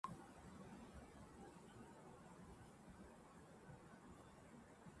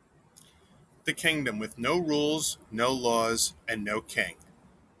The Kingdom with No Rules, No Laws, and No King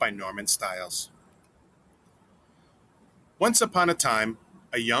by Norman Stiles. Once upon a time,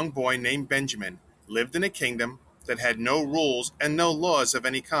 a young boy named Benjamin lived in a kingdom that had no rules and no laws of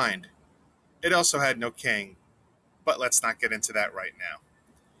any kind. It also had no king, but let's not get into that right now.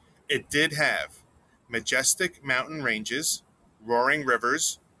 It did have majestic mountain ranges, roaring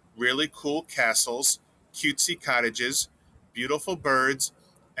rivers, really cool castles, cutesy cottages, beautiful birds,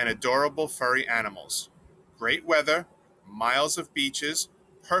 and adorable furry animals. Great weather, miles of beaches,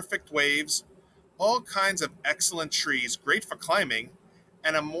 perfect waves, all kinds of excellent trees great for climbing,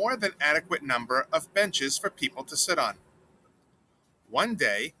 and a more than adequate number of benches for people to sit on. One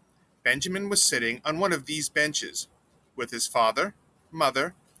day, Benjamin was sitting on one of these benches with his father,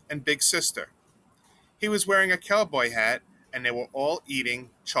 mother, and big sister. He was wearing a cowboy hat, and they were all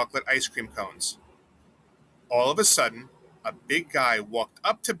eating chocolate ice cream cones. All of a sudden, a big guy walked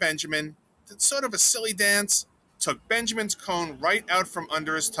up to Benjamin, did sort of a silly dance, took Benjamin's cone right out from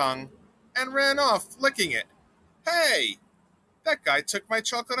under his tongue, and ran off, licking it. "Hey! That guy took my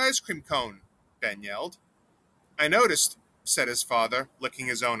chocolate ice cream cone," Ben yelled. "I noticed," said his father, licking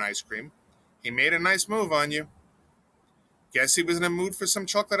his own ice cream. "He made a nice move on you." "Guess he was in a mood for some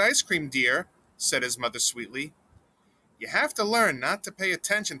chocolate ice cream, dear," said his mother sweetly. "You have to learn not to pay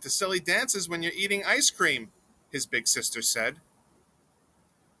attention to silly dances when you're eating ice cream," his big sister said.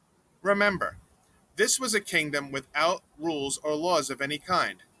 Remember, this was a kingdom without rules or laws of any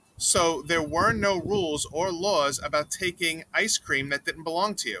kind. So there were no rules or laws about taking ice cream that didn't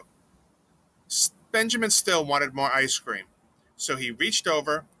belong to you. Benjamin still wanted more ice cream, so he reached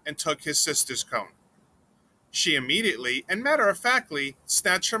over and took his sister's cone. She immediately and matter-of-factly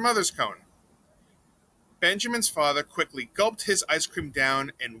snatched her mother's cone. Benjamin's father quickly gulped his ice cream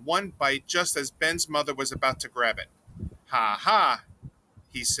down in one bite just as Ben's mother was about to grab it. "Ha ha,"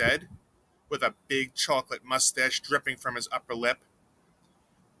 he said, with a big chocolate mustache dripping from his upper lip.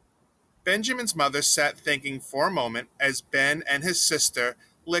 Benjamin's mother sat thinking for a moment as Ben and his sister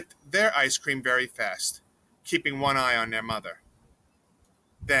licked their ice cream very fast, keeping one eye on their mother.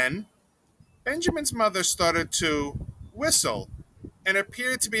 Then, Benjamin's mother started to whistle and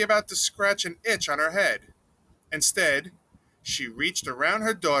appeared to be about to scratch an itch on her head. Instead, she reached around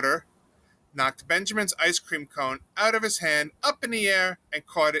her daughter, knocked Benjamin's ice cream cone out of his hand up in the air, and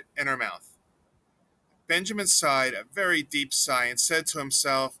caught it in her mouth. Benjamin sighed a very deep sigh and said to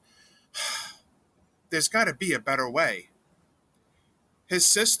himself, "There's got to be a better way." His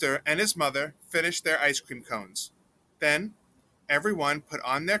sister and his mother finished their ice cream cones. Then, everyone put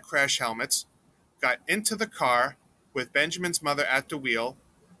on their crash helmets, got into the car with Benjamin's mother at the wheel.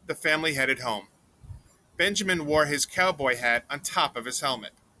 The family headed home. Benjamin wore his cowboy hat on top of his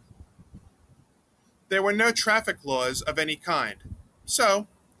helmet. There were no traffic laws of any kind. So,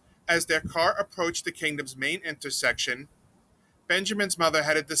 as their car approached the kingdom's main intersection, Benjamin's mother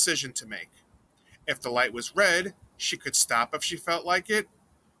had a decision to make. If the light was red, she could stop if she felt like it,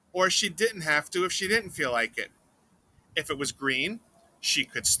 or she didn't have to if she didn't feel like it. If it was green, she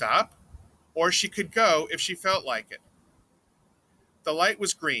could stop, or she could go if she felt like it. The light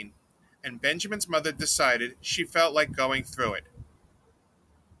was green, and Benjamin's mother decided she felt like going through it.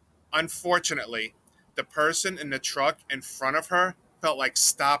 Unfortunately, the person in the truck in front of her felt like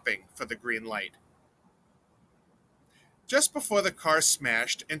stopping for the green light. Just before the car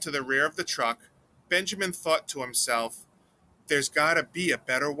smashed into the rear of the truck, Benjamin thought to himself, "There's gotta be a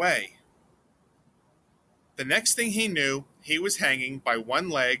better way." The next thing he knew, he was hanging by one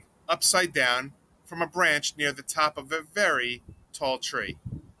leg, upside down, from a branch near the top of a very tall tree.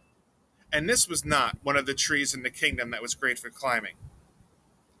 And this was not one of the trees in the kingdom that was great for climbing.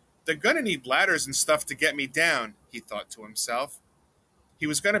 "They're gonna need ladders and stuff to get me down," he thought to himself. He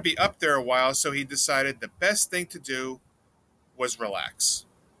was gonna be up there a while, so he decided the best thing to do was relax.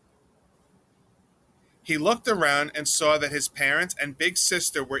 He looked around and saw that his parents and big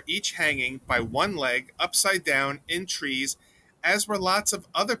sister were each hanging by one leg upside down in trees, as were lots of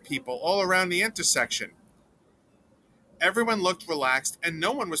other people all around the intersection. Everyone looked relaxed and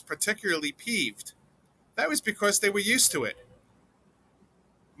no one was particularly peeved. That was because they were used to it.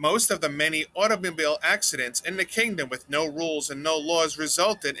 Most of the many automobile accidents in the kingdom with no rules and no laws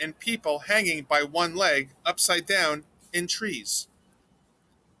resulted in people hanging by one leg upside down in trees.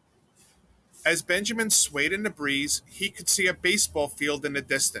 As Benjamin swayed in the breeze, he could see a baseball field in the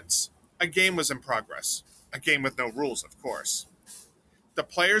distance. A game was in progress. A game with no rules, of course. The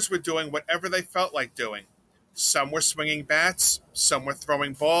players were doing whatever they felt like doing. Some were swinging bats, some were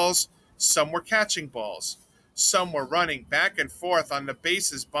throwing balls, some were catching balls. Some were running back and forth on the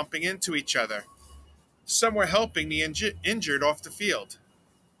bases, bumping into each other. Some were helping the injured off the field.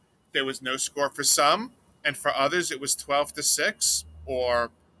 There was no score for some, and for others it was 12-6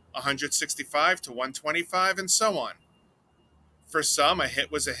 or 165 to 125 and so on. For some, a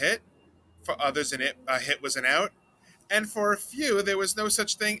hit was a hit. For others, a hit was an out. And for a few, there was no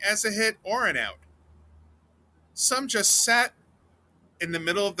such thing as a hit or an out. Some just sat in the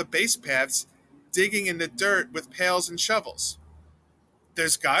middle of the base paths, digging in the dirt with pails and shovels.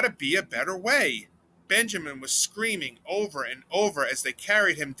 There's got to be a better way. Benjamin was screaming over and over as they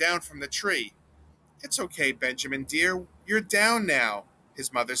carried him down from the tree. It's okay, Benjamin, dear. You're down now,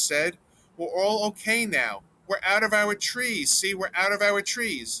 his mother said. We're all okay now. We're out of our trees. See, we're out of our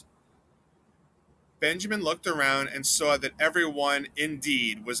trees. Benjamin looked around and saw that everyone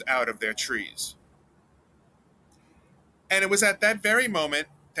indeed was out of their trees. And it was at that very moment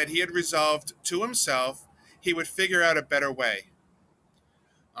that he had resolved to himself he would figure out a better way.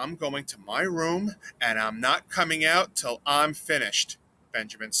 I'm going to my room and I'm not coming out till I'm finished,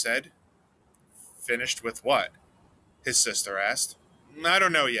 Benjamin said. Finished with what? His sister asked. I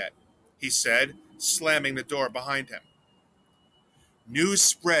don't know yet, he said, slamming the door behind him. News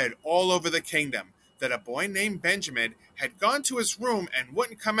spread all over the kingdom that a boy named Benjamin had gone to his room and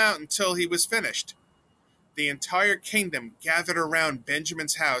wouldn't come out until he was finished. The entire kingdom gathered around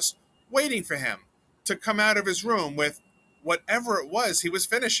Benjamin's house, waiting for him to come out of his room with whatever it was he was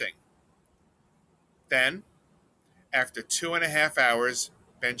finishing. Then, after 2.5 hours,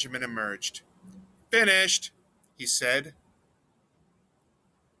 Benjamin emerged. Finished, he said.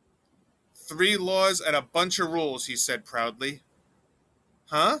 3 laws and a bunch of rules, he said proudly.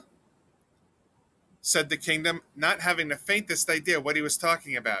 Huh? Said the kingdom, not having the faintest idea what he was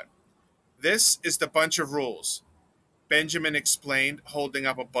talking about. This is the bunch of rules, Benjamin explained, holding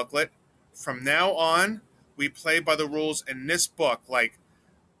up a booklet. From now on, we play by the rules in this book, like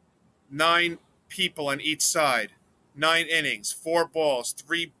 9 people on each side, 9 innings, 4 balls,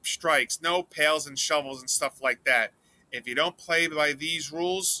 3 strikes, no pails and shovels and stuff like that. If you don't play by these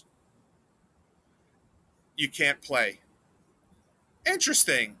rules, you can't play.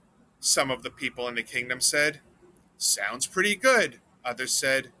 Interesting, some of the people in the kingdom said. Sounds pretty good, others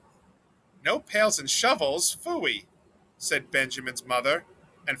said. No pails and shovels, phooey, said Benjamin's mother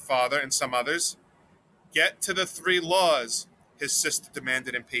and father and some others. Get to the 3 laws, his sister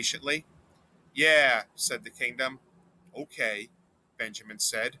demanded impatiently. Yeah, said the kingdom. Okay, Benjamin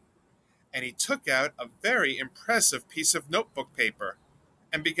said, and he took out a very impressive piece of notebook paper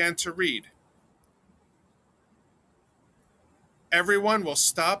and began to read. Everyone will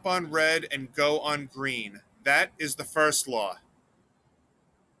stop on red and go on green. That is the first law.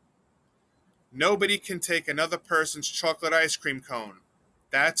 Nobody can take another person's chocolate ice cream cone.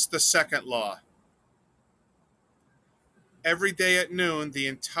 That's the second law. Every day at noon, the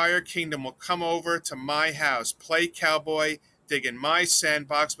entire kingdom will come over to my house, play cowboy, dig in my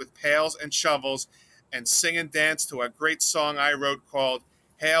sandbox with pails and shovels, and sing and dance to a great song I wrote called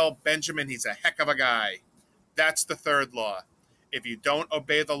Hail Benjamin, He's a Heck of a Guy. That's the third law. If you don't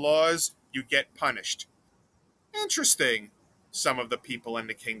obey the laws, you get punished. Interesting, some of the people in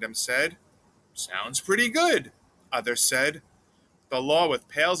the kingdom said. Sounds pretty good, others said. The law with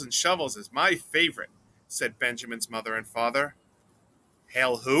pails and shovels is my favorite, said Benjamin's mother and father.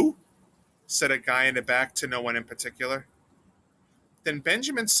 Hail who? Said a guy in the back to no one in particular. Then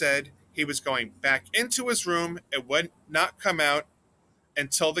Benjamin said he was going back into his room and would not come out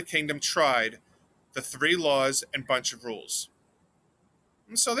until the kingdom tried the 3 laws and bunch of rules.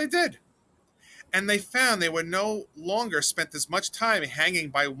 And so they did. And they found they were no longer spent as much time hanging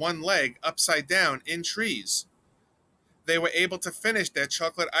by one leg upside down in trees. They were able to finish their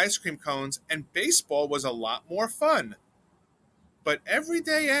chocolate ice cream cones, and baseball was a lot more fun. But every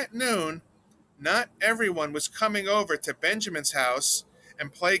day at noon, not everyone was coming over to Benjamin's house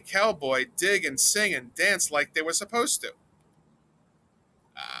and play cowboy, dig and sing and dance like they were supposed to.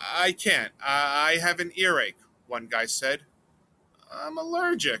 I can't. I have an earache, one guy said. I'm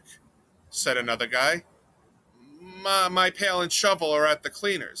allergic, said another guy. My pail and shovel are at the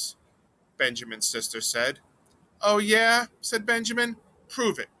cleaners, Benjamin's sister said. Oh, yeah, said Benjamin.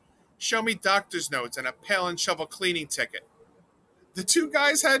 Prove it. Show me doctor's notes and a pail and shovel cleaning ticket. The 2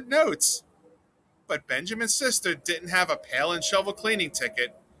 guys had notes, but Benjamin's sister didn't have a pail and shovel cleaning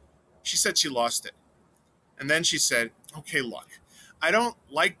ticket. She said she lost it. And then she said, okay, look, I don't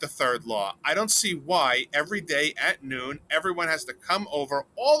like the 3rd law. I don't see why every day at noon everyone has to come over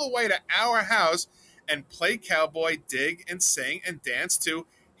all the way to our house and play cowboy, dig and sing and dance to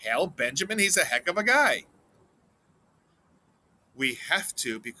Hail Benjamin, He's a Heck of a Guy. We have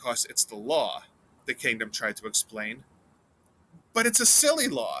to because it's the law, the kingdom tried to explain. But it's a silly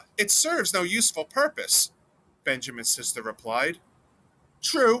law. It serves no useful purpose, Benjamin's sister replied.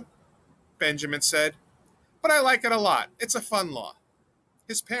 True, Benjamin said. But I like it a lot. It's a fun law.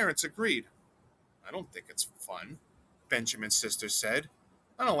 His parents agreed. I don't think it's fun, Benjamin's sister said.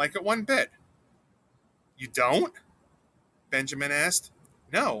 I don't like it one bit. You don't? Benjamin asked.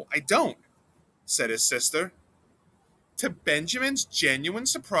 No, I don't, said his sister. To Benjamin's genuine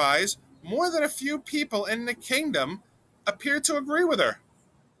surprise, more than a few people in the kingdom appeared to agree with her.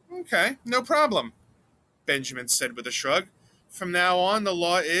 Okay, no problem, Benjamin said with a shrug. From now on, the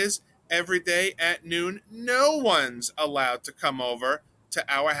law is every day at noon, no one's allowed to come over to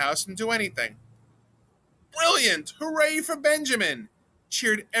our house and do anything. Brilliant! Hooray for Benjamin!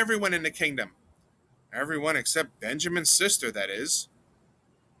 Cheered everyone in the kingdom. Everyone except Benjamin's sister, that is.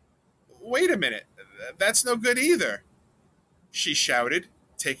 Wait a minute, that's no good either, she shouted,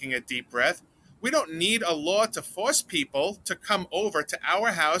 taking a deep breath. We don't need a law to force people to come over to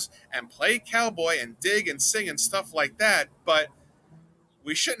our house and play cowboy and dig and sing and stuff like that, but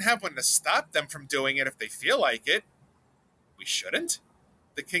we shouldn't have one to stop them from doing it if they feel like it. We shouldn't?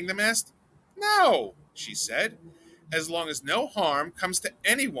 The kingdom asked. No, she said. As long as no harm comes to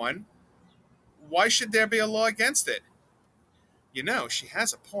anyone, why should there be a law against it? You know, she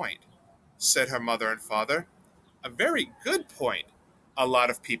has a point, said her mother and father. A very good point. A lot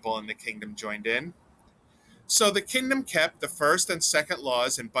of people in the kingdom joined in. So the kingdom kept the first and second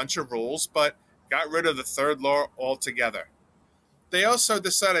laws and bunch of rules, but got rid of the third law altogether. They also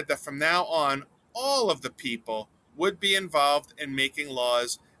decided that from now on, all of the people would be involved in making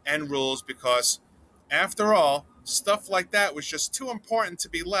laws and rules because, after all, stuff like that was just too important to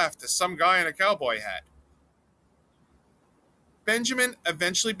be left to some guy in a cowboy hat. Benjamin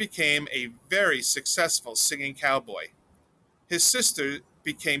eventually became a very successful singing cowboy. His sister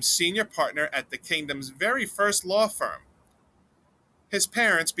became senior partner at the kingdom's very first law firm. His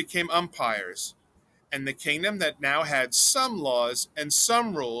parents became umpires, and the kingdom that now had some laws and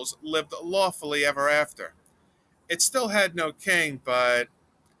some rules lived lawfully ever after. It still had no king, but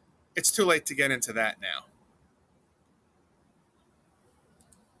it's too late to get into that now.